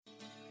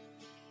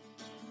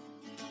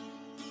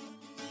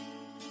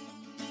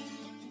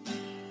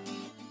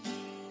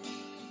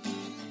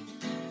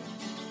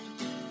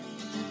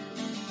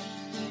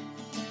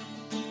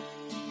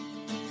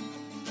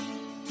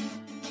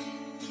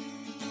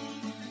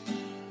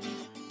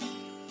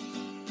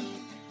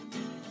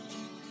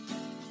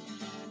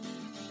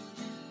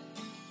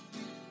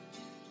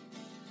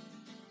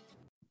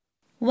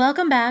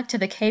Welcome back to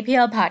the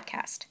KPL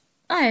podcast.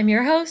 I am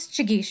your host,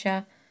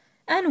 Jigisha,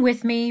 and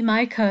with me,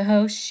 my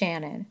co-host,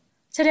 Shannon.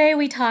 Today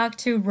we talk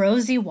to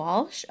Rosie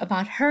Walsh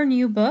about her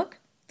new book,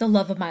 The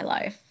Love of My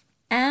Life.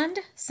 And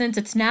since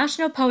it's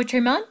National Poetry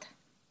Month,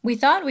 we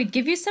thought we'd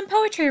give you some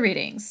poetry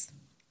readings.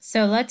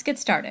 So let's get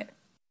started.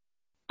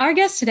 Our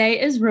guest today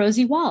is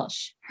Rosie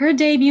Walsh. Her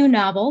debut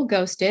novel,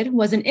 Ghosted,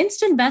 was an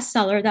instant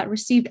bestseller that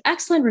received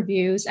excellent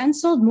reviews and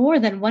sold more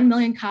than 1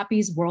 million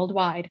copies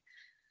worldwide.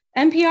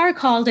 NPR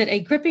called it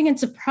a gripping and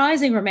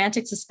surprising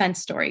romantic suspense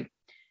story.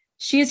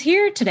 She is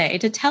here today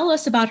to tell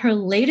us about her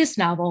latest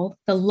novel,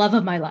 The Love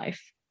of My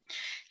Life.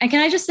 And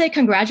can I just say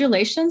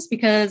congratulations,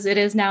 because it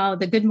is now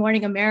the Good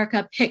Morning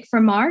America pick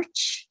for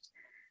March.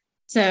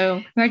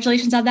 So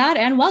congratulations on that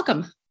and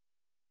welcome.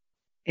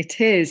 It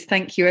is.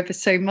 Thank you ever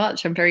so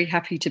much. I'm very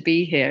happy to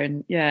be here.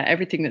 And yeah,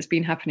 everything that's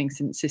been happening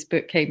since this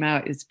book came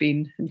out has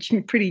been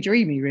pretty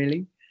dreamy,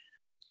 really.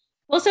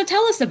 Well, so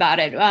tell us about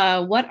it.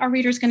 What are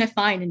readers going to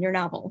find in your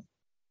novel?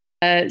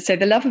 So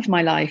The Love of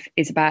My Life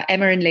is about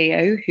Emma and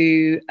Leo,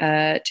 who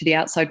to the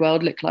outside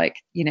world look like,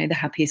 the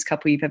happiest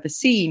couple you've ever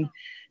seen.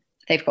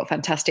 They've got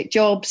fantastic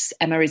jobs.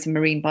 Emma is a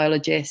marine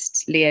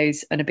biologist.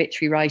 Leo's an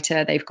obituary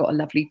writer. They've got a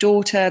lovely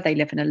daughter. They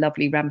live in a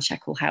lovely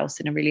ramshackle house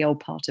in a really old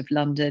part of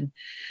London.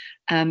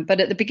 But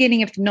at the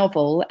beginning of the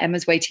novel,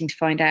 Emma's waiting to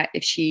find out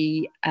if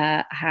she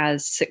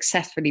has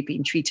successfully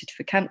been treated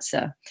for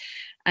cancer.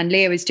 And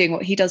Leo is doing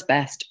what he does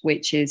best,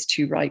 which is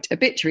to write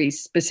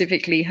obituaries,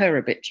 specifically her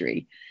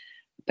obituary.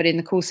 But in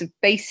the course of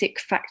basic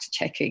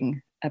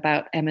fact-checking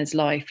about Emma's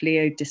life,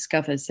 Leo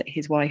discovers that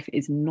his wife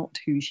is not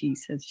who she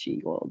says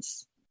she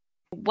was.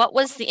 What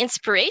was the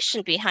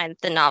inspiration behind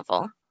the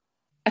novel?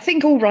 I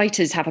think all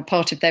writers have a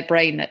part of their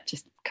brain that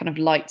just kind of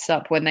lights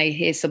up when they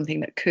hear something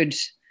that could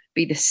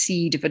be the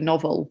seed of a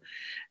novel.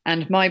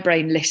 And my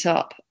brain lit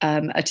up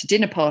at a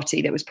dinner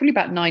party that was probably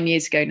about 9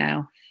 years ago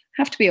now.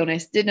 Have to be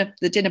honest,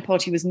 the dinner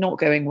party was not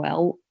going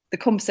well. The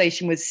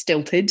conversation was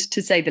stilted, to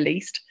say the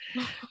least.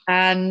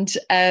 And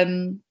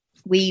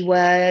we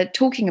were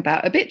talking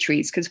about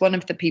obituaries because one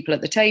of the people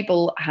at the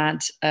table had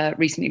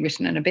recently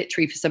written an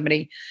obituary for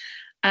somebody.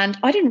 And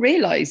I didn't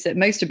realise that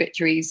most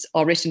obituaries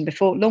are written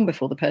long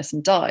before the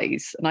person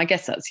dies. And I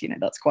guess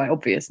that's quite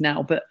obvious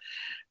now. But,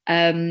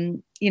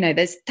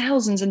 there's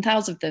thousands and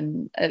thousands of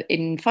them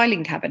in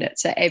filing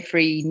cabinets at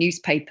every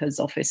newspaper's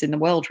office in the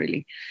world,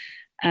 really.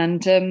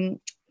 And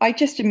I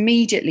just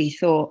immediately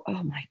thought,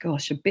 oh my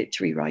gosh,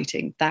 obituary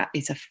writing, that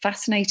is a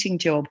fascinating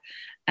job.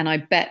 And I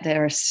bet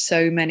there are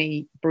so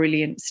many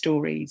brilliant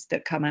stories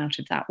that come out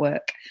of that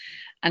work.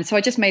 And so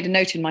I just made a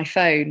note in my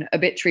phone: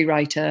 obituary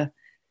writer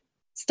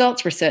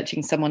starts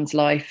researching someone's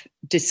life,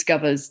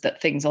 discovers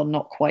that things are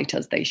not quite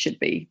as they should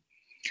be.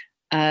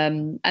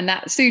 And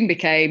that soon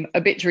became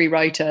obituary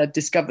writer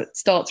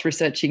starts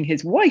researching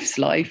his wife's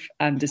life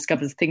and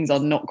discovers things are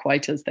not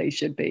quite as they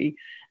should be.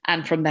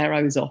 And from there,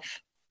 I was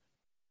off.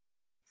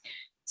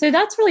 So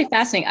that's really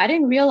fascinating. I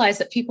didn't realize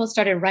that people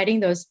started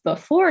writing those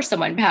before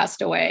someone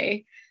passed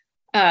away.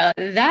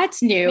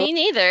 That's new. Me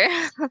neither.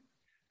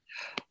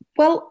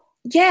 Well,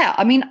 yeah,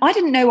 I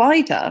didn't know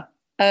either.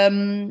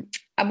 And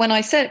when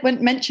I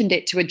mentioned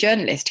it to a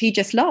journalist, he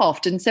just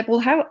laughed and said, well,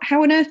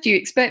 how on earth do you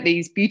expect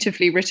these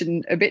beautifully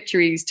written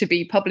obituaries to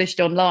be published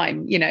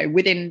online,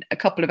 within a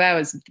couple of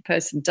hours of the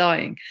person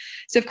dying?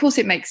 So, of course,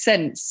 it makes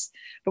sense.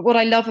 But what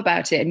I love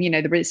about it, and,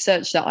 the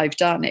research that I've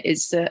done,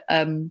 is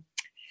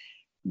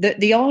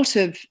that the art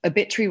of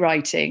obituary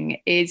writing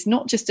is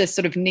not just a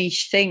sort of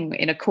niche thing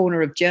in a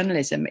corner of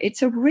journalism.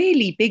 It's a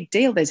really big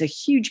deal. There's a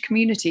huge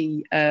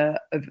community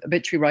of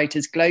obituary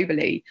writers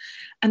globally,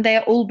 and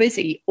they're all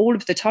busy all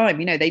of the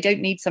time. They don't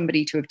need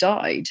somebody to have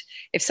died.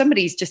 If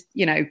somebody's just,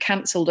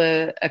 cancelled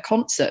a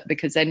concert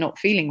because they're not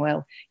feeling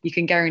well, you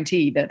can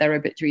guarantee that their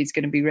obituary is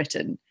going to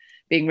be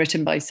being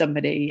written by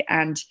somebody.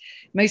 And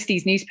most of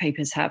these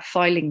newspapers have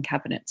filing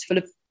cabinets full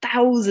of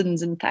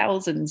thousands and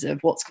thousands of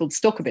what's called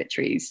stock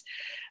obituaries.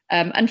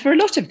 And for a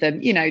lot of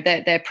them,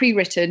 they're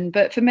pre-written,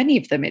 but for many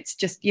of them, it's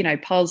just,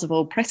 piles of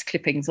old press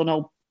clippings on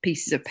old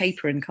pieces of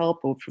paper and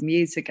cardboard from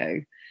years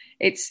ago.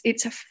 It's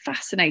a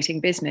fascinating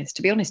business.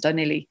 To be honest, I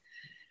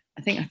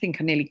think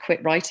I nearly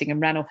quit writing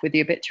and ran off with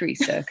the obituary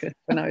circus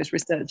when I was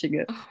researching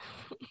it.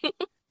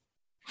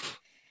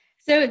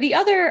 So the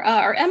other,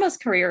 or Emma's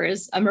career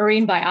is a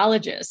marine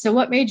biologist. So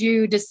what made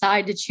you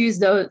decide to choose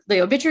the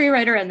obituary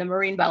writer and the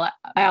marine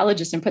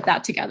biologist and put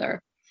that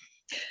together?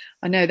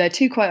 I know they're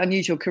two quite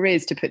unusual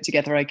careers to put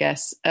together, I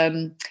guess.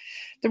 The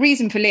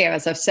reason for Leo,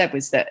 as I've said,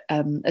 was that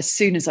as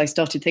soon as I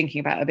started thinking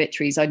about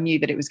obituaries, I knew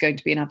that it was going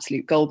to be an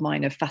absolute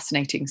goldmine of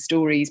fascinating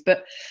stories.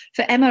 But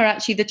for Emma,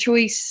 actually, the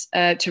choice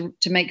to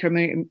make her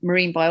a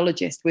marine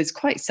biologist was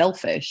quite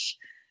selfish.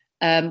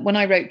 When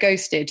I wrote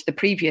Ghosted, the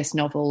previous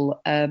novel,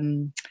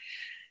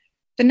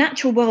 the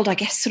natural world, I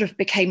guess, sort of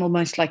became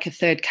almost like a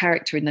third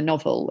character in the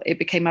novel. It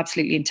became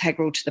absolutely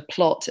integral to the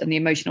plot and the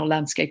emotional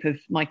landscape of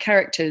my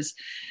characters.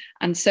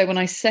 And so when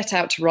I set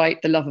out to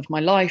write The Love of My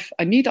Life,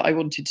 I knew that I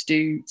wanted to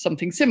do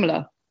something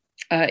similar,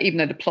 even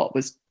though the plot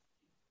was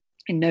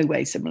in no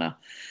way similar.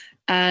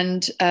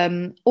 And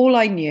all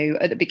I knew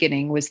at the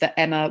beginning was that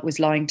Emma was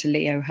lying to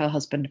Leo, her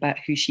husband, about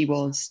who she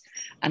was.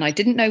 And I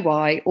didn't know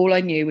why. All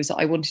I knew was that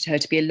I wanted her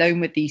to be alone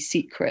with these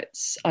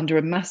secrets under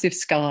a massive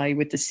sky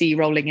with the sea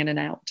rolling in and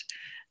out.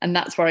 And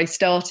that's where I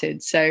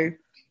started. So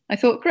I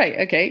thought, great,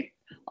 okay,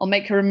 I'll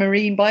make her a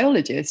marine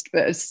biologist.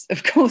 But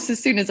of course,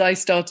 as soon as I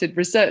started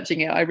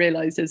researching it, I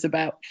realized there's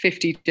about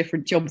 50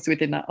 different jobs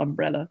within that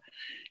umbrella.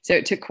 So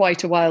it took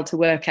quite a while to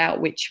work out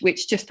which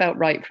just felt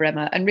right for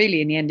Emma. And really,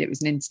 in the end, it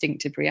was an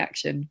instinctive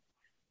reaction.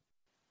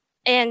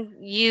 And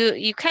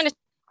you kind of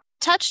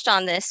touched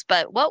on this,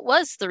 but what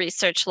was the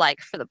research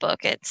like for the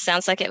book? It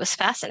sounds like it was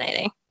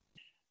fascinating.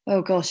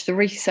 Oh gosh, the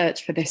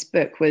research for this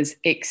book was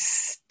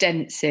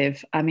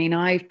extensive. I mean,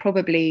 I've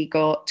probably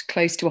got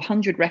close to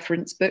 100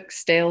 reference books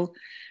still,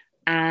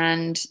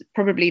 and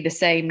probably the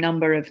same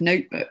number of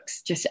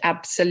notebooks, just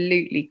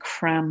absolutely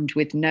crammed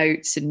with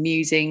notes and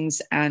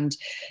musings and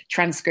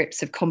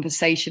transcripts of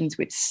conversations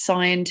with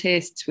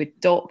scientists, with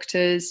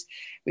doctors,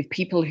 with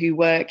people who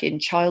work in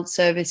child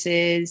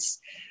services,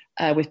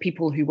 with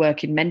people who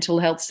work in mental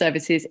health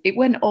services. It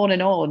went on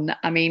and on.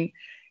 I mean,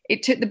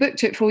 the book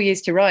took 4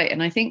 years to write,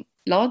 and I think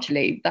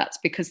largely that's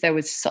because there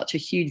was such a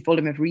huge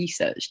volume of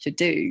research to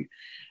do.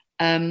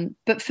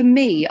 But for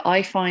me,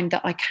 I find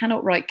that I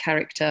cannot write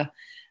character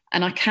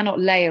and I cannot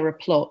layer a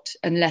plot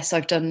unless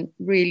I've done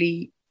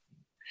a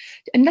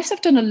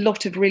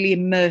lot of really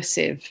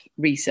immersive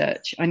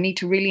research. I need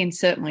to really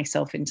insert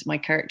myself into my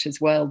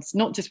characters' worlds,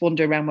 not just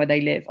wander around where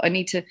they live. I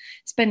need to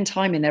spend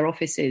time in their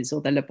offices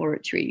or their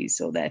laboratories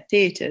or their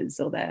theatres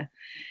or their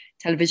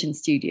television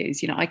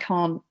studios. You know, I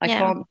can't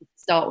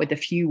start with a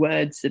few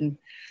words and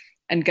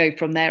go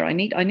from there. I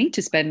need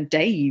to spend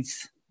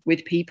days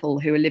with people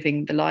who are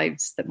living the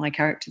lives that my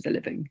characters are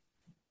living.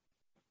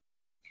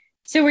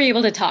 So were you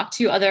able to talk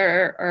to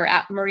other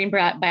marine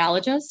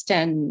biologists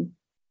and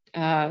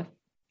I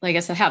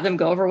guess have them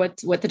go over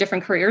what the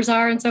different careers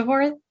are and so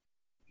forth?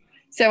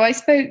 So I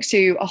spoke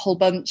to a whole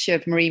bunch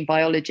of marine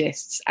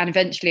biologists, and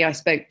eventually I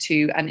spoke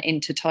to an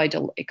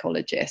intertidal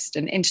ecologist.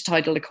 And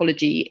intertidal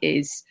ecology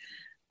is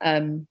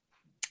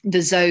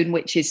the zone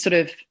which is sort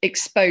of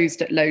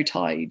exposed at low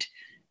tide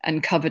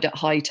and covered at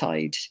high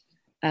tide.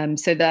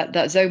 So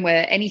that zone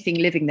where anything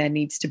living there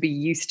needs to be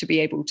used to be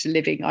able to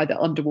living either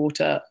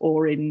underwater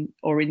or in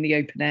the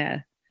open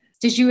air.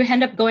 Did you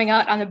end up going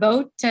out on a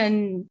boat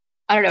and,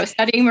 I don't know,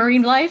 studying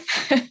marine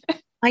life?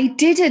 I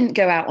didn't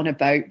go out on a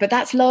boat, but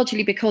that's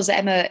largely because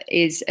Emma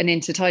is an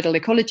intertidal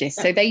ecologist.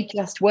 So they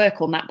just work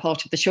on that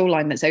part of the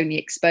shoreline that's only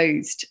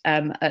exposed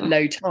at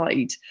low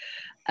tide.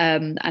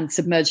 And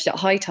submerged at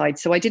high tide.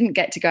 So I didn't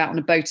get to go out on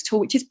a boat at all,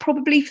 which is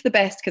probably for the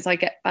best because I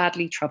get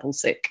badly travel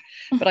sick.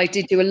 But I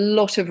did do a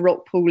lot of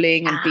rock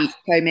pooling and beach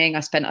combing. I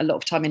spent a lot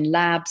of time in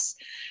labs.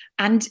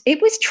 And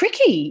it was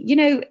tricky, you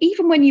know,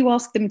 even when you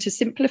ask them to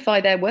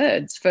simplify their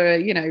words for,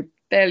 you know,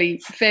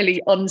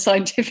 fairly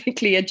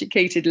unscientifically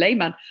educated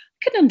layman, I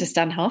couldn't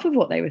understand half of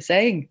what they were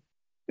saying.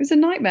 It was a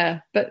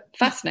nightmare, but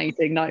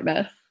fascinating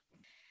nightmare.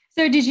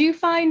 So did you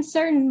find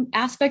certain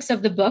aspects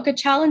of the book a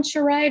challenge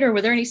to write, or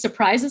were there any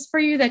surprises for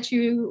you that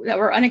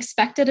were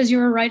unexpected as you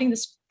were writing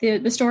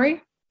the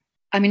story?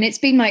 I mean, it's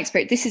been my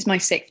experience. This is my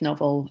 6th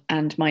novel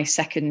and my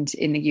 2nd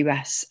in the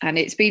US. And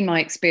it's been my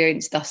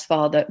experience thus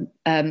far that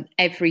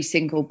every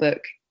single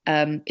book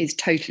is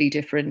totally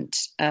different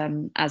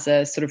as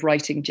a sort of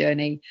writing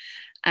journey.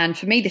 And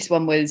for me, this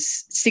one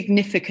was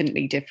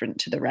significantly different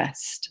to the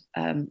rest,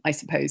 I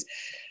suppose.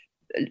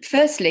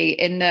 Firstly,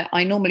 in that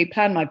I normally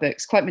plan my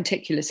books quite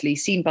meticulously,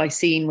 scene by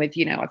scene, with,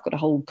 you know, I've got a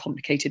whole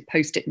complicated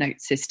post-it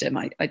note system.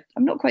 I'm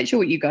not quite sure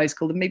what you guys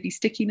call them, maybe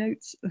sticky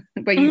notes,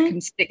 where you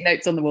can stick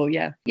notes on the wall.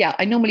 Yeah.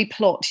 I normally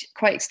plot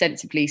quite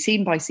extensively,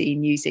 scene by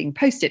scene, using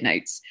post-it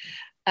notes.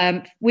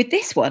 With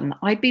this one,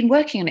 I'd been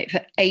working on it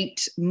for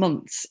 8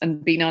 months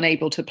and been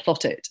unable to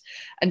plot it.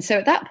 And so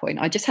at that point,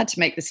 I just had to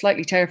make the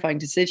slightly terrifying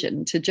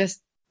decision to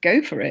just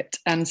go for it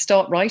and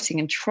start writing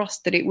and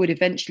trust that it would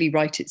eventually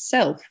write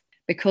itself,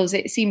 because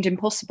it seemed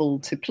impossible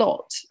to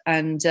plot.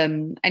 And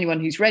anyone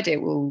who's read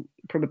it will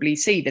probably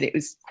see that it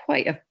was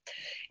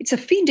it's a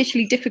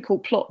fiendishly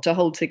difficult plot to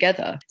hold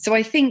together. So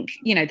I think,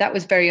 you know, that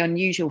was very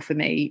unusual for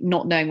me,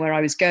 not knowing where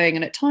I was going.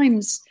 And at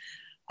times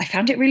I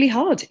found it really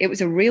hard. It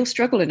was a real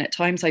struggle. And at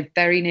times I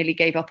very nearly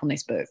gave up on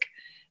this book.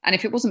 And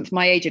if it wasn't for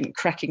my agent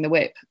cracking the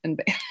whip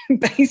and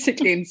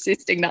basically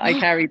insisting that I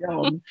carried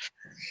on,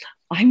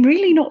 I'm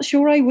really not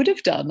sure I would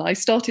have done. I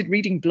started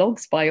reading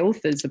blogs by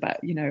authors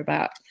about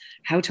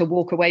how to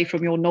walk away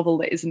from your novel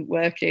that isn't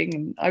working.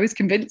 And I was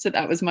convinced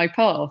that was my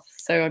path.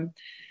 So I'm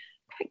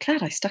quite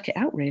glad I stuck it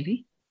out,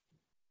 really.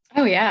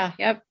 Oh, yeah.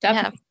 Yep,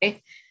 definitely. Yeah.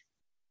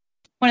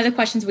 One of the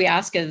questions we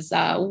ask is,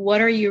 what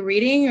are you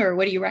reading, or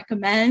what do you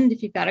recommend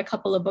if you've got a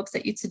couple of books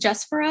that you'd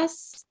suggest for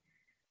us?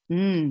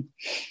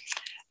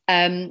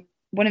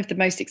 One of the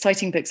most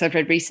exciting books I've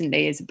read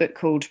recently is a book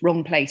called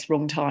Wrong Place,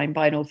 Wrong Time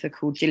by an author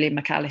called Gillian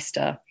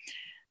McAllister.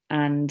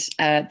 And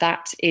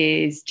that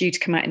is due to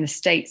come out in the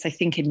States, I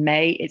think, in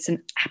May. It's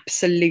an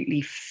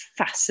absolutely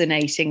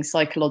fascinating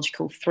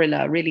psychological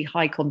thriller, really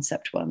high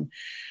concept one.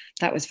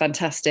 That was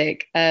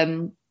fantastic.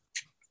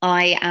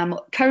 I am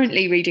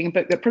currently reading a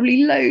book that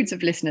probably loads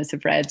of listeners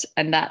have read,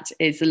 and that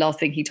is The Last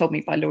Thing He Told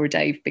Me by Laura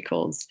Dave,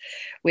 because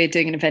we're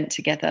doing an event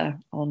together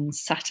on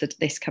Saturday,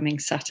 this coming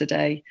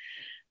Saturday.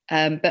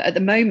 But at the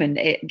moment,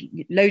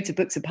 loads of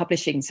books are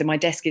publishing, so my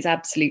desk is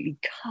absolutely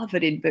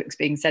covered in books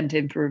being sent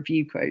in for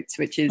review quotes,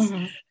 which is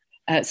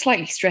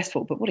slightly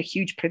stressful, but what a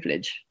huge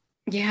privilege.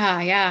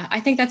 Yeah. I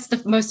think that's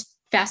the most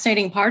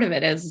fascinating part of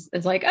it is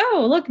like,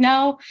 oh, look,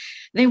 now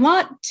they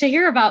want to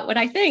hear about what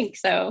I think.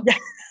 So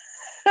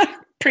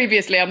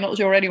previously, I'm not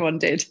sure anyone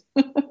did,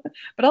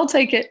 but I'll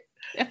take it.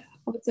 Yeah.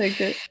 I'll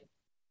take it.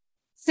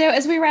 So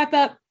as we wrap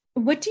up,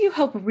 what do you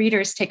hope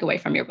readers take away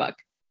from your book?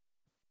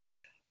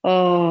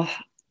 Oh,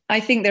 I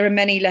think there are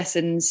many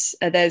lessons.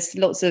 There's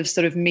lots of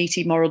sort of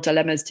meaty moral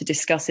dilemmas to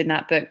discuss in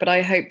that book, but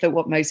I hope that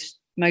what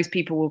most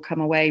people will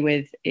come away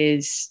with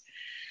is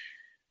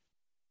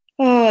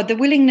the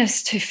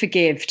willingness to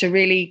forgive, to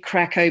really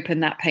crack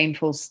open that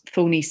painful,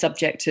 thorny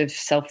subject of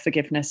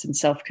self-forgiveness and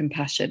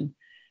self-compassion.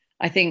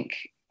 I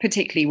think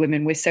particularly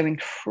women, we're so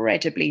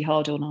incredibly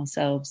hard on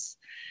ourselves.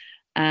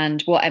 And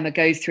what Emma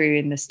goes through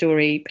in the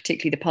story,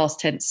 particularly the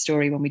past tense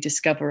story, when we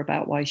discover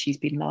about why she's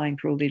been lying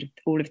for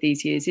all of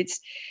these years,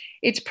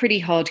 it's pretty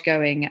hard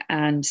going,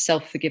 and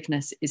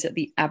self-forgiveness is at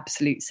the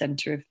absolute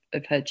center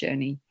of her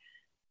journey.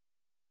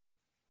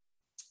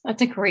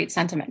 That's a great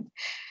sentiment.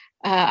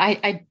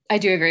 I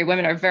do agree.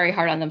 Women are very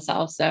hard on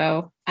themselves.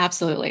 So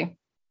absolutely.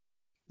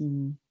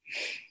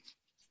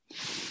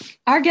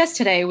 Our guest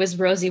today was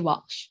Rosie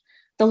Walsh.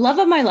 The Love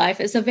of My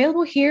Life is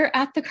available here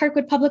at the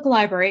Kirkwood Public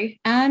Library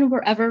and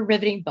wherever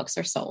riveting books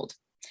are sold.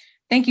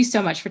 Thank you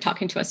so much for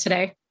talking to us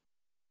today.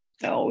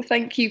 Oh,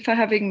 thank you for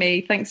having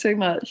me. Thanks so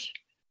much.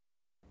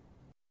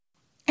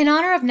 In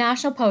honor of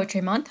National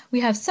Poetry Month,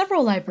 we have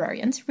several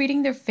librarians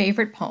reading their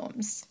favorite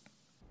poems.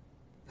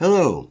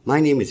 Hello, my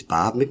name is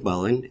Bob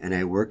McMullen, and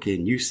I work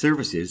in youth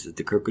services at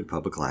the Kirkwood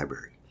Public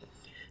Library.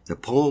 The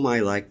poem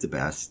I like the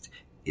best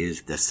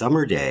is The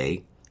Summer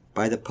Day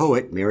by the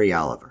poet Mary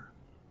Oliver.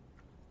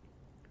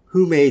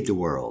 Who made the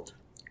world?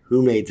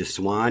 Who made the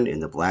swan and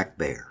the black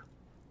bear?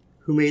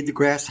 Who made the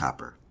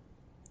grasshopper?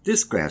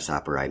 This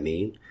grasshopper, I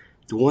mean,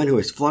 the one who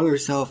has flung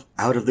herself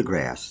out of the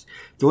grass,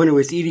 the one who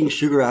is eating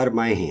sugar out of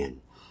my hand,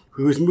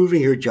 who is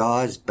moving her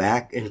jaws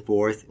back and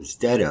forth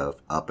instead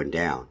of up and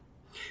down,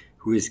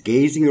 who is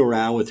gazing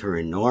around with her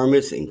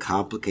enormous and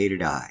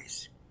complicated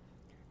eyes.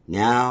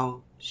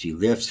 Now she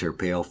lifts her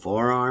pale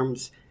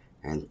forearms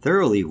and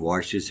thoroughly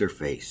washes her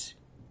face.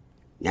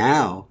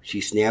 Now she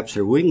snaps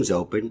her wings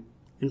open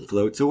and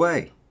floats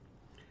away.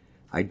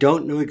 I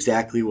don't know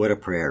exactly what a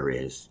prayer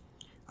is.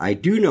 I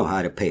do know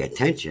how to pay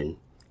attention,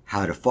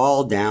 how to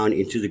fall down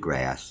into the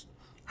grass,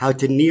 how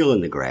to kneel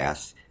in the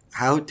grass,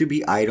 how to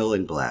be idle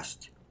and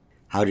blessed,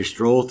 how to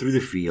stroll through the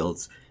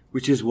fields,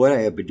 which is what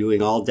I have been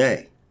doing all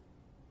day.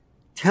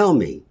 Tell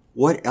me,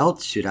 what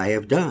else should I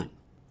have done?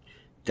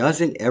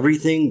 Doesn't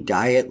everything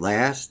die at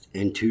last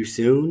and too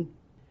soon?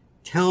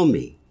 Tell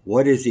me,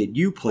 what is it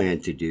you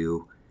plan to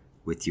do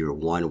with your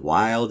one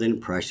wild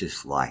and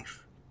precious life?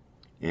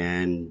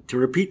 And to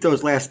repeat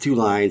those last two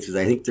lines, because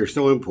I think they're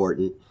so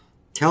important,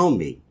 tell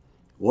me,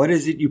 what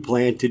is it you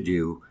plan to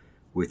do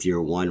with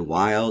your one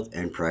wild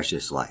and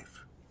precious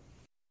life?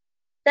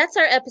 That's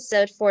our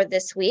episode for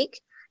this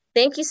week.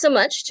 Thank you so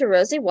much to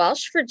Rosie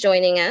Walsh for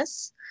joining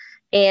us.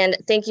 And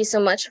thank you so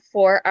much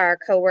for our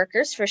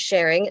coworkers for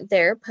sharing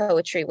their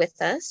poetry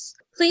with us.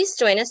 Please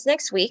join us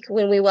next week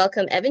when we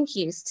welcome Evan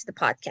Hughes to the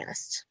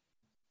podcast.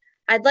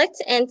 I'd like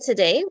to end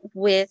today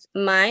with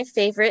my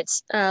favorite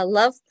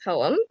love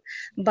poem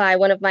by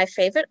one of my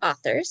favorite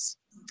authors.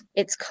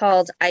 It's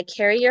called I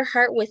Carry Your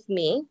Heart With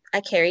Me,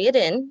 I Carry It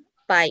In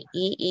by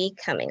E.E.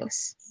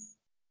 Cummings.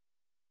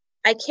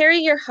 I carry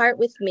your heart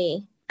with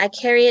me, I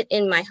carry it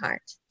in my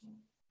heart.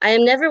 I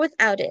am never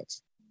without it.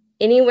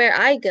 Anywhere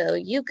I go,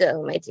 you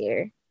go, my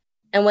dear.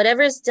 And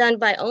whatever is done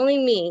by only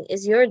me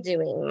is your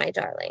doing, my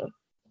darling.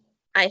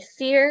 I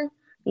fear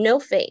no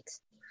fate,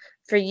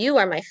 for you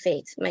are my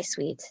fate, my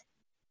sweet.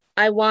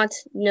 I want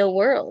no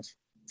world,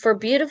 for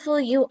beautiful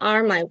you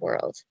are my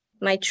world,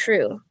 my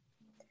true.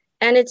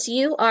 And it's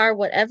you are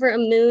whatever a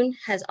moon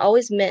has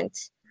always meant,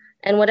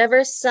 and whatever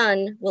a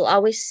sun will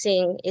always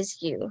sing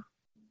is you.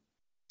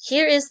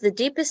 Here is the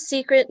deepest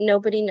secret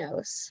nobody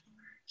knows.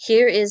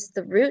 Here is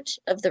the root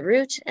of the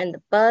root and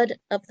the bud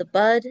of the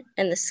bud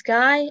and the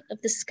sky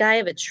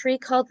of a tree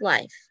called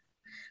life,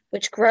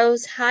 which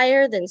grows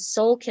higher than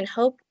soul can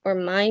hope or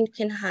mind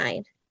can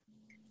hide.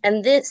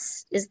 And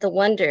this is the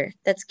wonder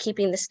that's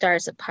keeping the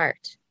stars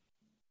apart.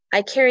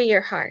 I carry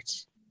your heart.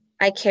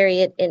 I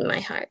carry it in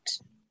my heart.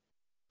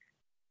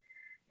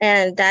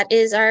 And that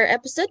is our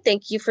episode.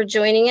 Thank you for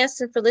joining us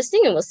and for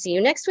listening, and we'll see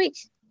you next week.